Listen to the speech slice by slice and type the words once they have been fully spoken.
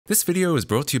This video is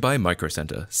brought to you by Micro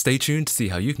Center. Stay tuned to see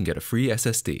how you can get a free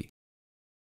SSD.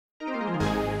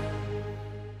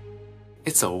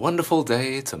 It's a wonderful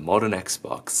day to mod an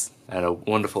Xbox, and a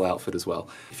wonderful outfit as well.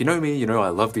 If you know me, you know I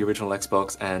love the original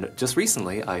Xbox, and just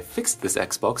recently I fixed this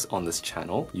Xbox on this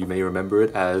channel. You may remember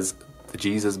it as the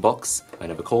Jesus box. I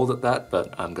never called it that,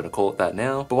 but I'm gonna call it that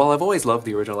now. But while I've always loved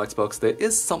the original Xbox, there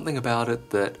is something about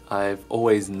it that I've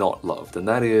always not loved, and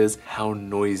that is how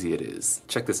noisy it is.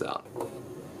 Check this out.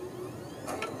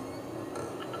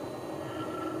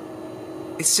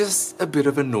 It's just a bit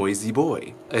of a noisy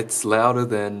boy. It's louder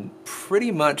than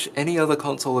pretty much any other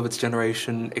console of its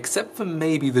generation, except for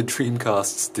maybe the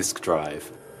Dreamcast's disk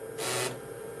drive.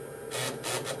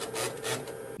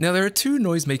 Now there are two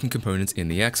noise-making components in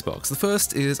the Xbox. The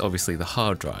first is obviously the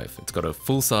hard drive. It's got a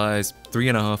full-size,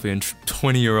 3.5-inch,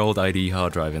 20-year-old ID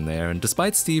hard drive in there, and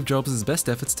despite Steve Jobs' best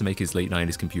efforts to make his late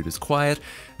 90s computers quiet,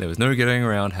 there was no getting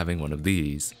around having one of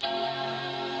these.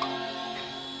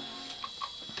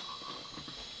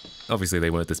 Obviously they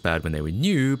weren't this bad when they were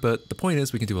new, but the point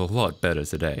is we can do a lot better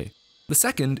today. The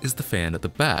second is the fan at the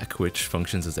back, which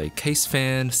functions as a case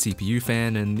fan, CPU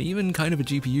fan, and even kind of a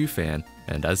GPU fan,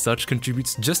 and as such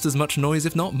contributes just as much noise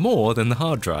if not more than the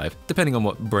hard drive, depending on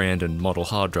what brand and model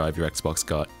hard drive your Xbox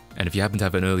got. And if you happen to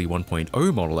have an early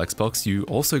 1.0 model Xbox, you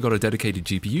also got a dedicated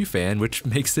GPU fan, which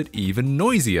makes it even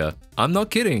noisier. I'm not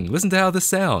kidding, listen to how this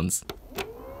sounds.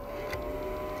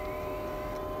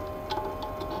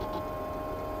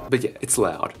 But yeah, it's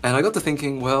loud. And I got to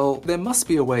thinking, well, there must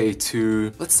be a way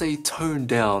to, let's say, tone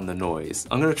down the noise.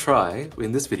 I'm gonna try,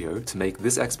 in this video, to make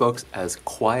this Xbox as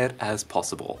quiet as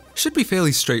possible. Should be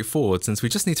fairly straightforward since we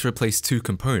just need to replace two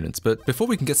components, but before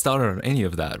we can get started on any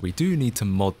of that, we do need to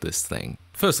mod this thing.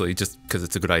 Firstly, just because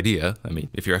it's a good idea. I mean,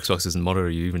 if your Xbox isn't modded, are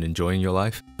you even enjoying your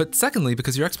life? But secondly,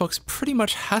 because your Xbox pretty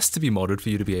much has to be modded for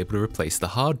you to be able to replace the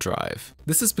hard drive.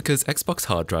 This is because Xbox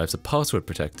hard drives are password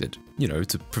protected, you know,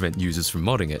 to prevent users from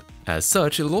modding it. As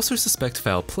such, it'll also suspect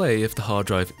foul play if the hard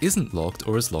drive isn't locked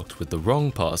or is locked with the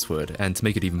wrong password, and to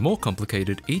make it even more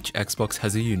complicated, each Xbox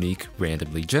has a unique,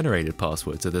 randomly generated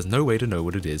password, so there's no way to know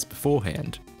what it is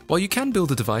beforehand. While you can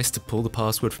build a device to pull the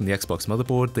password from the Xbox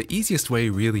motherboard, the easiest way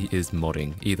really is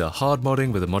modding. Either hard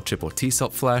modding with a mod chip or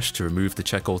TSOP flash to remove the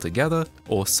check altogether,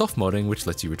 or soft modding which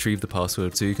lets you retrieve the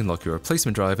password so you can lock your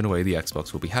replacement drive in a way the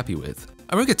Xbox will be happy with.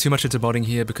 I won't get too much into modding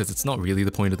here because it's not really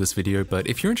the point of this video, but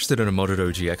if you're interested in a modded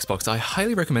OG Xbox, I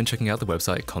highly recommend checking out the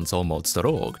website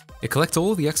consolemods.org. It collects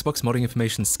all of the Xbox modding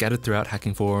information scattered throughout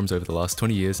hacking forums over the last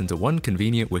 20 years into one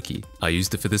convenient wiki. I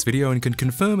used it for this video and can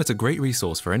confirm it's a great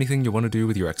resource for anything you want to do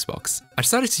with your Xbox. I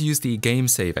decided to use the game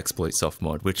save exploit soft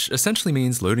mod, which essentially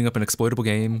means loading up an exploitable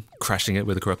game, crashing it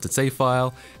with a corrupted save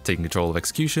file, taking control of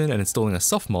execution, and installing a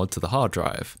soft mod to the hard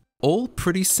drive. All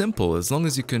pretty simple as long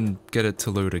as you can get it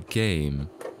to load a game.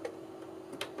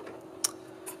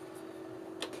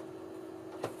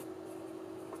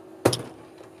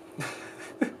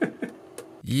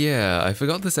 Yeah, I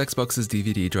forgot this Xbox's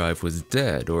DVD drive was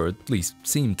dead, or at least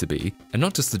seemed to be. And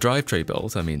not just the drive tray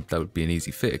belt, I mean, that would be an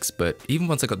easy fix, but even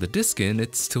once I got the disc in,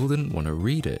 it still didn't want to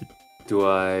read it. Do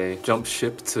I jump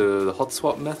ship to the hot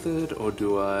swap method, or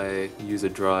do I use a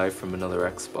drive from another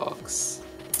Xbox?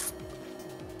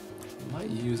 I might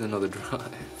use another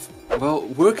drive. Well,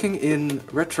 working in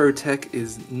retro tech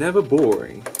is never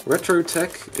boring. Retro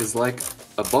tech is like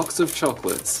a box of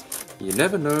chocolates. You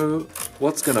never know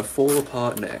what's gonna fall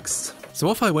apart next. So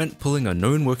off I went, pulling a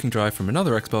known working drive from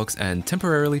another Xbox and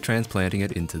temporarily transplanting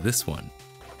it into this one.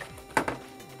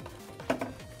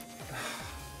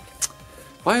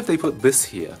 Why have they put this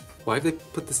here? Why have they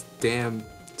put this damn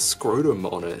scrotum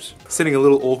on it? Sitting a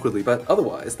little awkwardly, but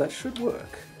otherwise that should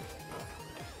work.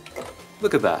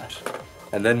 Look at that.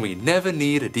 And then we never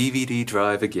need a DVD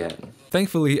drive again.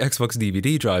 Thankfully, Xbox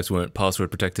DVD drives weren't password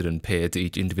protected and paired to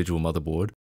each individual motherboard.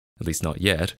 At least not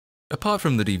yet. Apart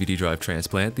from the DVD drive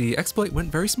transplant, the exploit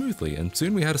went very smoothly, and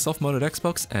soon we had a soft-modded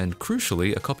Xbox and,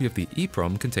 crucially, a copy of the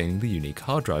EEPROM containing the unique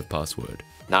hard drive password.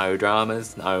 No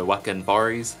dramas, no whacking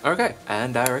worries. Okay,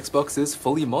 and our Xbox is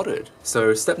fully modded.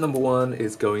 So step number one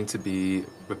is going to be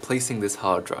replacing this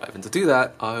hard drive, and to do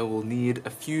that, I will need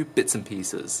a few bits and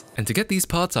pieces. And to get these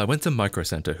parts, I went to Micro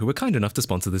Center, who were kind enough to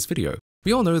sponsor this video.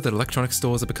 We all know that electronics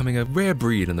stores are becoming a rare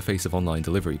breed in the face of online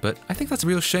delivery, but I think that's a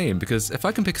real shame because if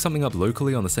I can pick something up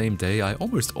locally on the same day, I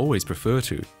almost always prefer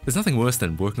to. There's nothing worse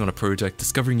than working on a project,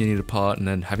 discovering you need a part, and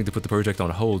then having to put the project on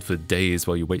hold for days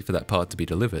while you wait for that part to be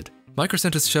delivered. Micro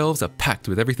Center's shelves are packed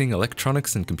with everything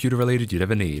electronics and computer related you'd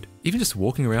ever need. Even just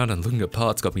walking around and looking at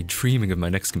parts got me dreaming of my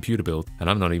next computer build, and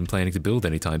I'm not even planning to build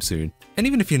anytime soon. And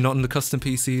even if you're not into custom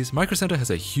PCs, Micro Center has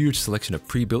a huge selection of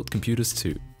pre-built computers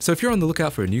too. So if you're on the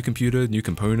lookout for a new computer, new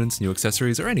components, new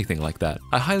accessories, or anything like that,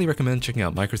 I highly recommend checking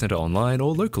out Micro Center online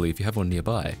or locally if you have one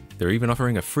nearby. They're even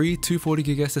offering a free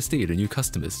 240GB SSD to new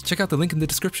customers. Check out the link in the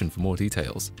description for more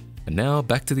details. And now,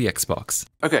 back to the Xbox.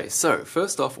 Okay, so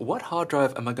first off, what hard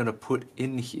drive am I going to put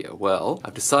in here? Well,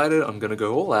 I've decided I'm going to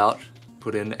go all out,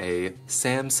 put in a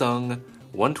Samsung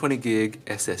 120GB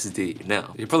SSD.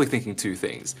 Now, you're probably thinking two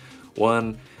things.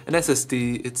 One, an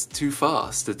SSD, it's too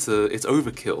fast, it's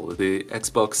overkill. The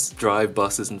Xbox drive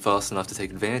bus isn't fast enough to take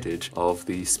advantage of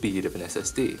the speed of an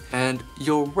SSD. And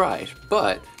you're right,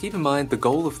 but keep in mind the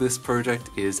goal of this project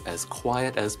is as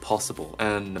quiet as possible.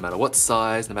 And no matter what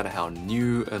size, no matter how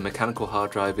new a mechanical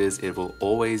hard drive is, it will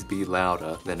always be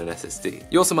louder than an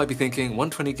SSD. You also might be thinking,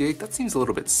 120GB, that seems a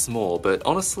little bit small, but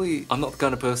honestly, I'm not the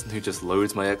kind of person who just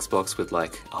loads my Xbox with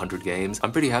like 100 games.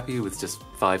 I'm pretty happy with just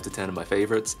 5 to 10 of my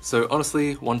favorites. So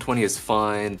honestly, 120 is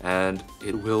fine, and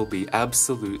it will be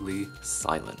absolutely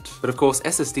silent. But of course,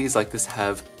 SSDs like this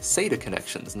have SATA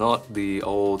connections, not the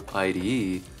old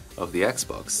IDE of the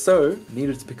Xbox. So,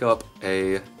 needed to pick up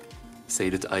a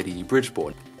SATA to IDE bridge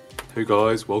board. Hey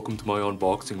guys, welcome to my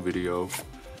unboxing video.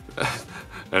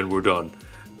 And we're done.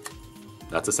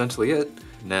 That's essentially it.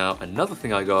 Now, another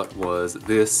thing I got was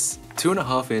this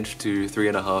 2.5" to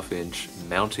 3.5"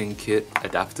 mounting kit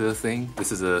adapter thing.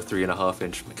 This is a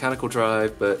 3.5" mechanical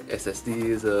drive, but SSD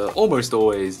is almost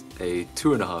always a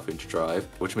 2.5" drive,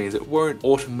 which means it won't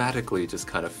automatically just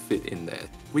kind of fit in there.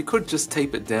 We could just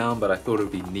tape it down, but I thought it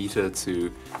would be neater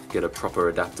to get a proper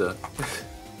adapter.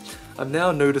 I'm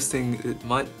now noticing it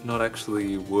might not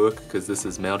actually work because this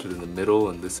is mounted in the middle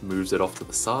and this moves it off to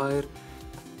the side.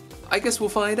 I guess we'll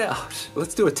find out.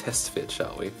 Let's do a test fit,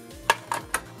 shall we?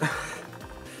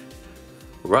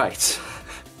 Right.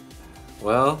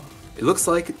 Well, it looks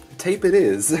like tape it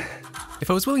is. If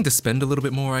I was willing to spend a little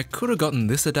bit more, I could have gotten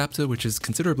this adapter, which is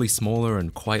considerably smaller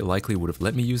and quite likely would have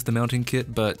let me use the mounting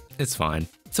kit, but it's fine.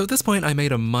 So at this point, I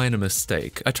made a minor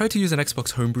mistake. I tried to use an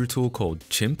Xbox homebrew tool called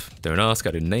Chimp, don't ask,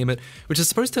 I didn't name it, which is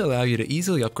supposed to allow you to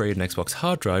easily upgrade an Xbox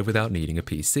hard drive without needing a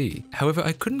PC. However,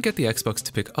 I couldn't get the Xbox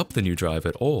to pick up the new drive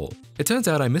at all. It turns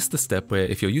out I missed the step where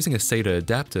if you're using a SATA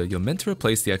adapter, you're meant to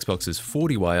replace the Xbox's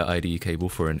 40-wire IDE cable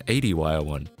for an 80-wire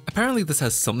one. Apparently this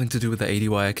has something to do with the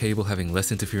 80-wire cable having less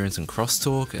interference and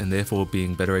crosstalk, and therefore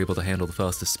being better able to handle the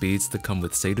faster speeds that come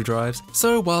with SATA drives.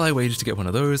 So while I waited to get one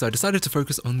of those, I decided to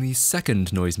focus on the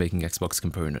second noise-making Xbox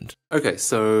component. Okay,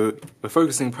 so we're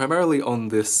focusing primarily on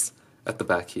this at the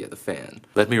back here, the fan.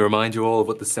 Let me remind you all of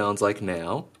what this sounds like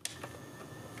now.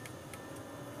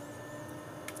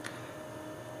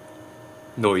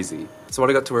 Noisy. So what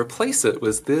I got to replace it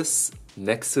was this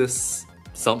Nexus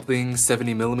something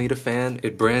 70mm fan.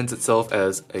 It brands itself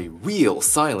as a real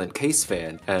silent case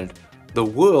fan and the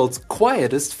world's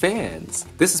quietest fans.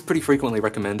 This is pretty frequently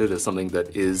recommended as something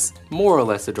that is more or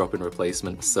less a drop-in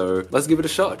replacement, so let's give it a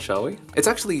shot, shall we? It's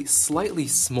actually slightly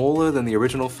smaller than the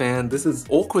original fan. This is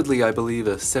awkwardly, I believe,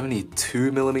 a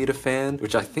 72mm fan,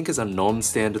 which I think is a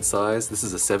non-standard size. This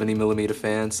is a 70mm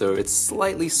fan, so it's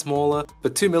slightly smaller,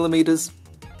 but 2mm,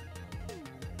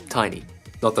 tiny.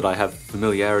 Not that I have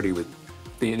familiarity with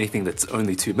anything that's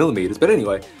only 2mm, but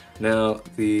anyway. Now,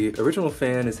 the original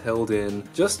fan is held in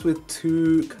just with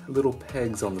two little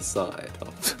pegs on the side.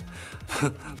 Oh.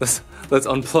 let's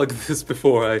unplug this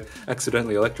before I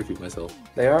accidentally electrocute myself.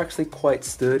 They are actually quite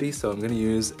sturdy, so I'm going to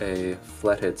use a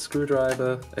flathead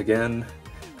screwdriver. Again,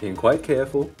 being quite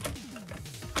careful.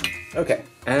 Okay,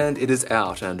 and it is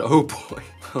out, and oh boy.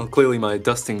 Well, clearly my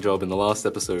dusting job in the last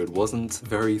episode wasn't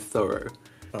very thorough.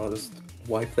 I'll just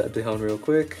wipe that down real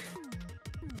quick.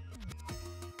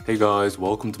 Hey guys,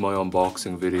 welcome to my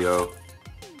unboxing video.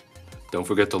 Don't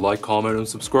forget to like, comment, and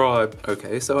subscribe.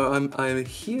 Okay, so I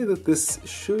hear that this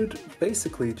should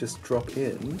basically just drop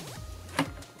in.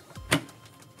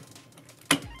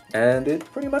 And it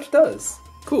pretty much does.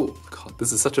 Cool. God,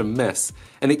 this is such a mess.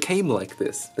 And it came like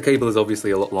this. The cable is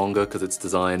obviously a lot longer because it's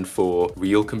designed for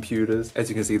real computers. As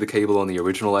you can see, the cable on the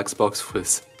original Xbox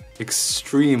was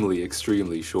extremely,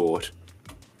 extremely short.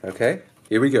 Okay,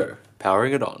 here we go.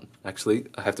 Powering it on. Actually,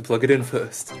 I have to plug it in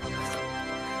first.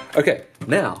 Okay,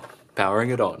 now, powering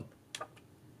it on.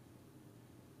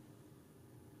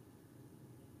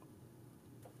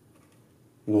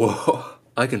 Whoa,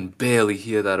 I can barely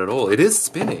hear that at all. It is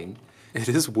spinning. It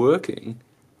is working.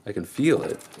 I can feel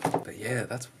it. But yeah,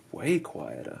 that's way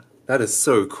quieter. That is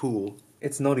so cool.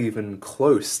 It's not even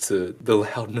close to the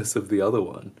loudness of the other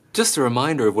one. Just a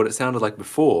reminder of what it sounded like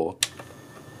before.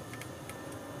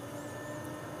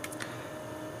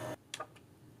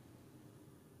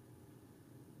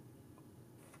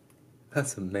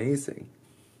 That's amazing.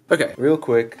 Okay, real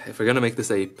quick, if we're gonna make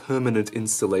this a permanent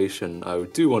installation, I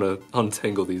do want to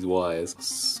untangle these wires.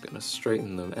 Just gonna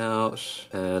straighten them out,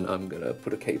 and I'm gonna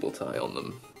put a cable tie on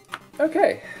them.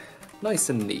 Okay, nice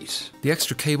and neat. The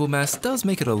extra cable mass does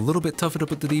make it a little bit tougher to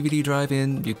put the DVD drive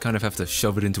in. You kind of have to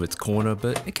shove it into its corner,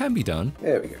 but it can be done.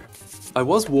 There we go. I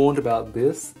was warned about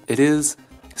this. It is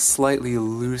slightly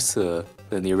looser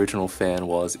than the original fan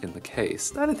was in the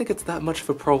case. I don't think it's that much of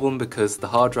a problem because the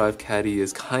hard drive caddy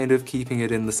is kind of keeping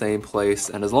it in the same place,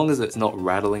 and as long as it's not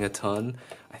rattling a ton,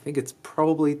 I think it's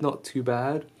probably not too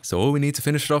bad. So all we need to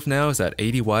finish it off now is that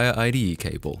 80-wire IDE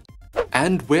cable.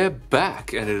 And we're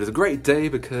back, and it is a great day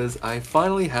because I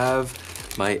finally have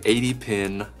my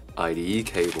 80-pin IDE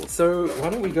cable. So why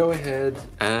don't we go ahead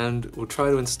and we'll try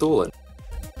to install it.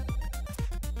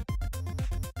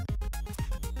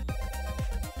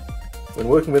 When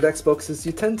working with Xboxes,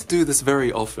 you tend to do this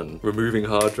very often. Removing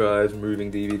hard drives,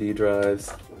 removing DVD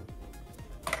drives.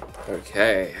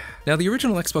 Okay. Now the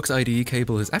original Xbox IDE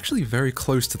cable is actually very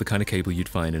close to the kind of cable you'd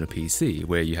find in a PC,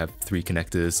 where you have 3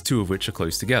 connectors, 2 of which are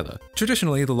close together.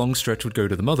 Traditionally, the long stretch would go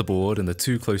to the motherboard, and the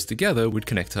 2 close together would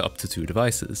connect to up to 2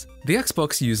 devices. The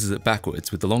Xbox uses it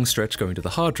backwards, with the long stretch going to the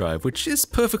hard drive, which is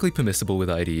perfectly permissible with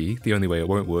IDE. The only way it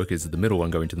won't work is the middle one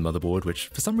going to the motherboard, which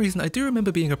for some reason I do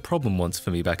remember being a problem once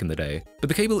for me back in the day. But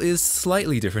the cable is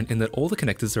slightly different in that all the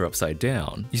connectors are upside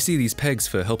down. You see these pegs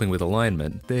for helping with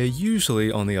alignment, they're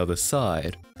usually on the other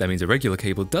side. That means a regular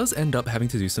cable does end up having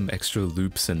to do some extra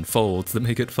loops and folds that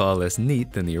make it far less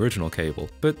neat than the original cable.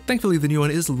 But thankfully the new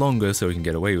one is longer so we can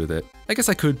get away with it. I guess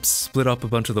I could split up a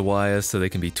bunch of the wires so they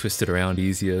can be twisted around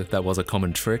easier. That was a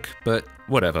common trick, but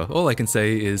whatever. All I can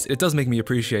say is it does make me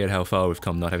appreciate how far we've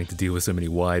come not having to deal with so many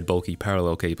wide, bulky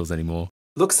parallel cables anymore.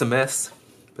 Looks a mess,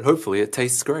 but hopefully it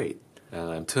tastes great.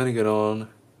 And I'm turning it on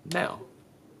now.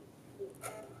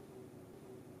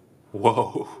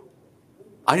 Whoa.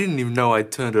 I didn't even know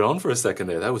I'd turned it on for a second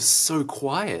there. That was so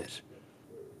quiet.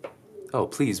 Oh,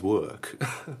 please work.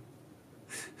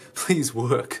 Please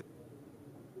work.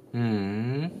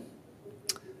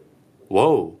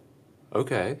 Whoa.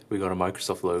 Okay, we got a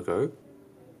Microsoft logo.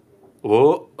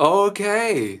 Whoa,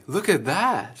 okay. Look at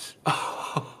that.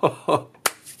 Oh,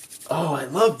 I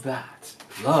love that.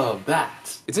 Love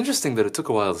that. It's interesting that it took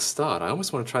a while to start. I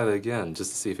almost want to try that again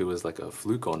just to see if it was like a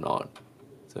fluke or not.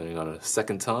 Turning on a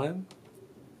second time.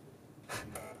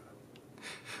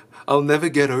 I'll never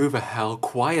get over how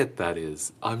quiet that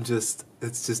is.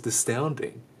 It's just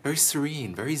astounding. Very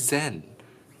serene, very zen.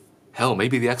 Hell,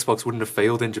 maybe the Xbox wouldn't have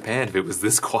failed in Japan if it was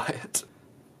this quiet.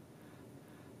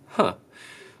 Huh.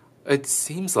 It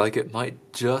seems like it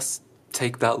might just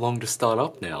take that long to start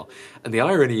up now. And the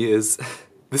irony is,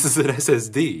 this is an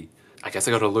SSD. I guess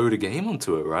I gotta load a game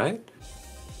onto it, right?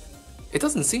 It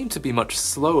doesn't seem to be much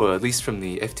slower, at least from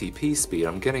the FTP speed.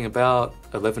 I'm getting about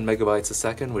 11 megabytes a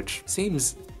second, which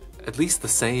seems at least the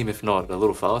same, if not a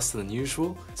little faster than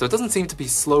usual. So it doesn't seem to be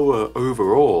slower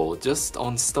overall, just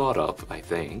on startup, I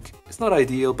think. It's not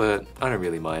ideal, but I don't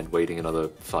really mind waiting another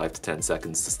 5 to 10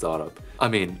 seconds to start up. I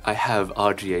mean, I have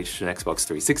RGH'd an Xbox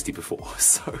 360 before,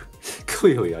 so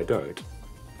clearly I don't.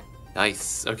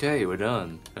 Nice, okay, we're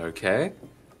done. Okay.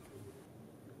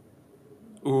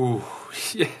 Ooh,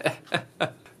 yeah.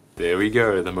 There we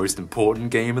go, the most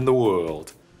important game in the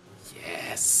world.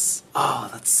 Yes. Oh,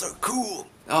 that's so cool.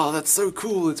 Oh, that's so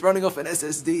cool. It's running off an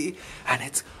SSD and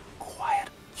it's quiet.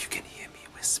 You can hear me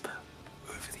whisper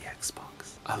over the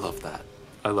Xbox. I love that.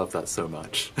 I love that so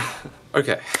much.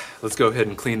 Okay, let's go ahead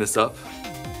and clean this up.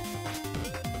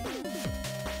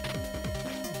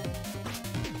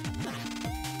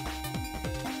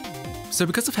 So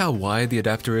because of how wide the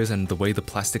adapter is and the way the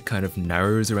plastic kind of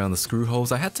narrows around the screw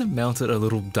holes, I had to mount it a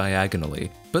little diagonally.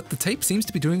 But the tape seems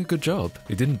to be doing a good job.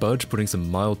 It didn't budge, putting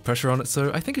some mild pressure on it,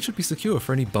 so I think it should be secure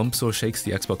for any bumps or shakes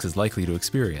the Xbox is likely to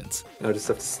experience. I just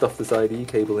have to stuff this IDE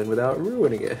cable in without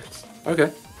ruining it.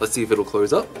 Okay, let's see if it'll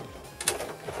close up.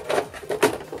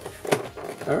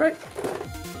 Alright.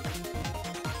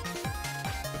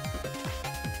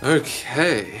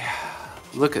 Okay,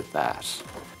 look at that.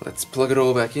 Let's plug it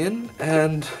all back in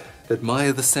and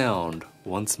admire the sound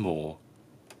once more.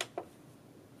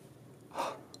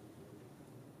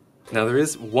 Now there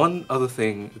is one other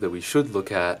thing that we should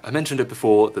look at. I mentioned it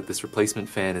before that this replacement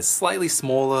fan is slightly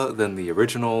smaller than the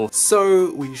original,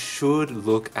 so we should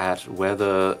look at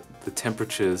whether the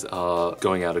temperatures are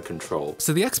going out of control.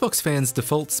 So the Xbox fan's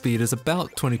default speed is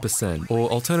about 20%, or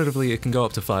alternatively it can go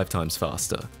up to 5 times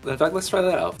faster. In fact, let's try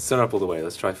that out. Let's turn up all the way,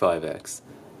 let's try 5x.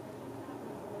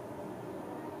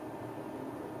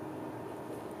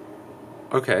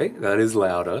 Okay, that is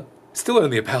louder. Still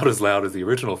only about as loud as the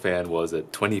original fan was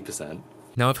at 20%.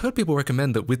 Now I've heard people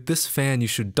recommend that with this fan you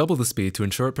should double the speed to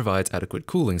ensure it provides adequate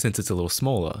cooling since it's a little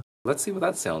smaller. Let's see what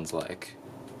that sounds like.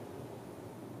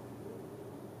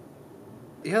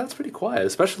 Yeah, that's pretty quiet,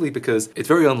 especially because it's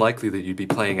very unlikely that you'd be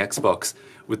playing Xbox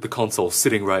with the console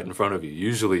sitting right in front of you.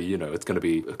 Usually, you know, it's going to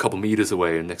be a couple meters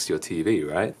away and next to your TV,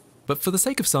 right? But for the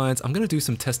sake of science, I'm going to do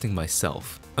some testing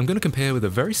myself. I'm going to compare with a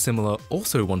very similar,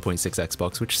 also 1.6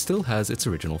 Xbox, which still has its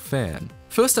original fan.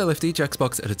 First, I left each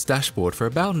Xbox at its dashboard for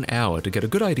about an hour to get a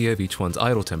good idea of each one's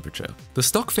idle temperature. The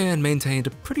stock fan maintained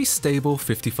a pretty stable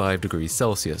 55 degrees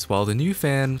Celsius, while the new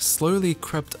fan slowly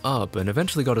crept up and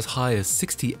eventually got as high as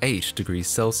 68 degrees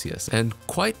Celsius, and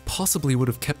quite possibly would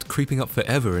have kept creeping up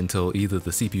forever until either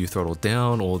the CPU throttled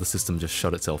down or the system just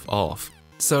shut itself off.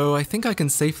 So I think I can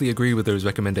safely agree with those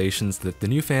recommendations that the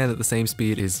new fan at the same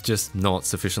speed is just not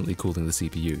sufficiently cooling the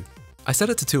CPU. I set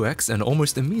it to 2x and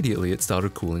almost immediately it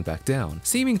started cooling back down,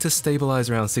 seeming to stabilize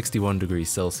around 61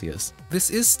 degrees Celsius. This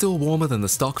is still warmer than the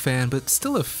stock fan, but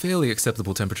still a fairly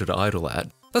acceptable temperature to idle at.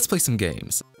 Let's play some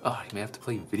games. Oh, you may have to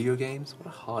play video games? What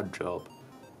a hard job.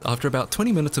 After about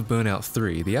 20 minutes of Burnout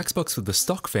 3, the Xbox with the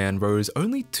stock fan rose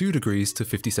only 2 degrees to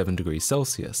 57 degrees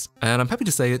Celsius. And I'm happy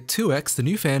to say at 2x, the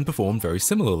new fan performed very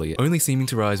similarly, only seeming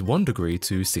to rise 1 degree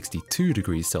to 62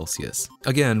 degrees Celsius.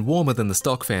 Again, warmer than the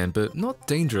stock fan, but not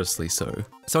dangerously so.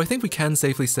 So I think we can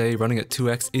safely say running at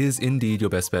 2x is indeed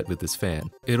your best bet with this fan.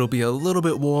 It'll be a little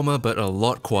bit warmer, but a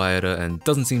lot quieter and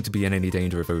doesn't seem to be in any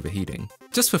danger of overheating.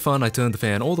 Just for fun, I turned the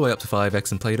fan all the way up to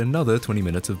 5x and played another 20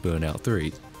 minutes of Burnout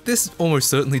 3. This almost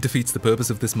certainly defeats the purpose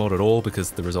of this mod at all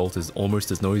because the result is almost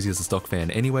as noisy as the stock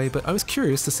fan anyway, but I was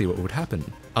curious to see what would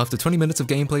happen. After 20 minutes of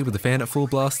gameplay with the fan at full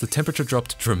blast, the temperature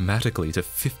dropped dramatically to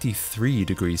 53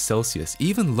 degrees Celsius,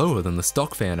 even lower than the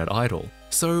stock fan at idle.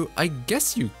 So I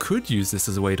guess you could use this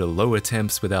as a way to lower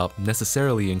temps without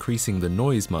necessarily increasing the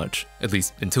noise much, at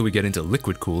least until we get into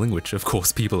liquid cooling, which of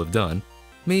course people have done.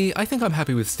 Me, I think I'm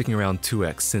happy with sticking around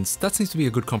 2x since that seems to be a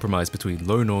good compromise between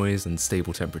low noise and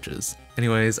stable temperatures.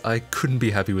 Anyways, I couldn't be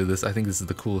happy with this. I think this is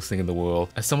the coolest thing in the world.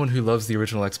 As someone who loves the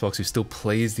original Xbox, who still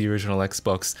plays the original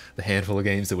Xbox, the handful of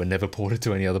games that were never ported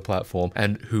to any other platform,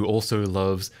 and who also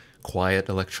loves quiet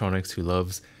electronics, who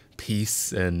loves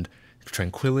peace and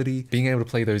tranquility, being able to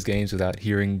play those games without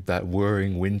hearing that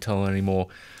whirring wind tunnel anymore,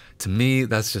 to me,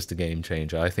 that's just a game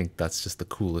changer. I think that's just the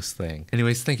coolest thing.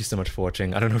 Anyways, thank you so much for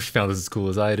watching. I don't know if you found this as cool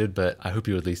as I did, but I hope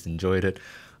you at least enjoyed it.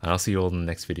 And I'll see you all in the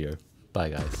next video. Bye,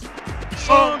 guys.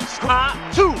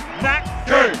 Subscribe to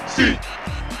MattKC.